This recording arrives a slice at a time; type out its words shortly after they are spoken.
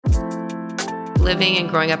living and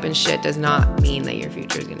growing up in shit does not mean that your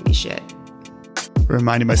future is going to be shit.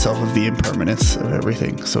 Reminding myself of the impermanence of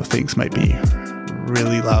everything. So things might be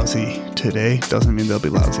really lousy today doesn't mean they'll be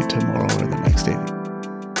lousy tomorrow or the next day.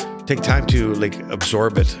 Take time to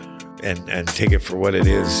absorb it and take it for what it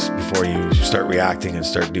is before you start reacting and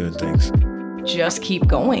start doing things. Just keep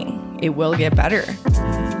going. It will get better.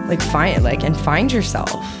 Find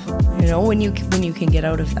yourself. When you can get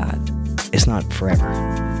out of that. It's not forever.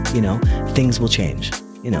 Things will change.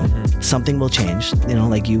 Something will change.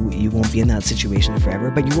 You won't be in that situation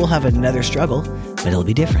forever, but you will have another struggle, but it'll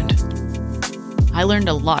be different. I learned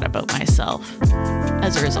a lot about myself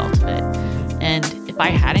as a result of it. And if I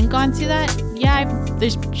hadn't gone through that,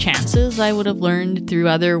 there's chances I would have learned through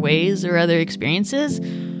other ways or other experiences.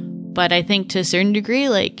 But I think to a certain degree,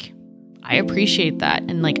 I appreciate that.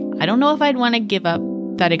 And I don't know if I'd want to give up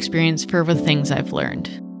that experience for the things I've learned.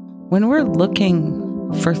 When we're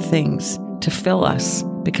looking for things to fill us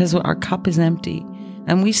because our cup is empty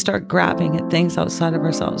and we start grabbing at things outside of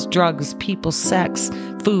ourselves, drugs, people, sex,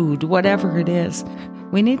 food, whatever it is,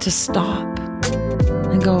 we need to stop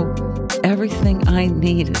and go, everything I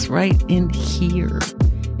need is right in here.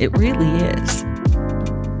 It really is.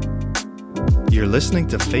 You're listening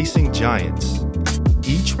to Facing Giants.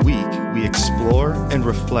 Each week, we explore and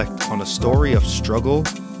reflect on a story of struggle,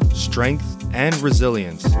 strength, and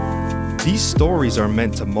resilience. These stories are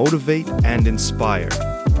meant to motivate and inspire.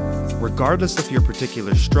 Regardless of your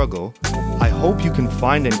particular struggle, I hope you can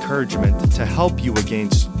find encouragement to help you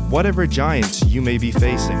against whatever giants you may be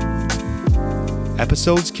facing.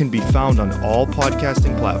 Episodes can be found on all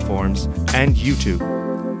podcasting platforms and YouTube.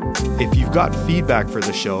 If you've got feedback for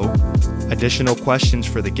the show, additional questions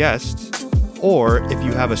for the guests, or if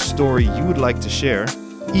you have a story you would like to share,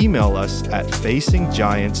 email us at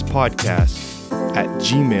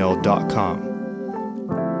facinggiantspodcast@gmail.com.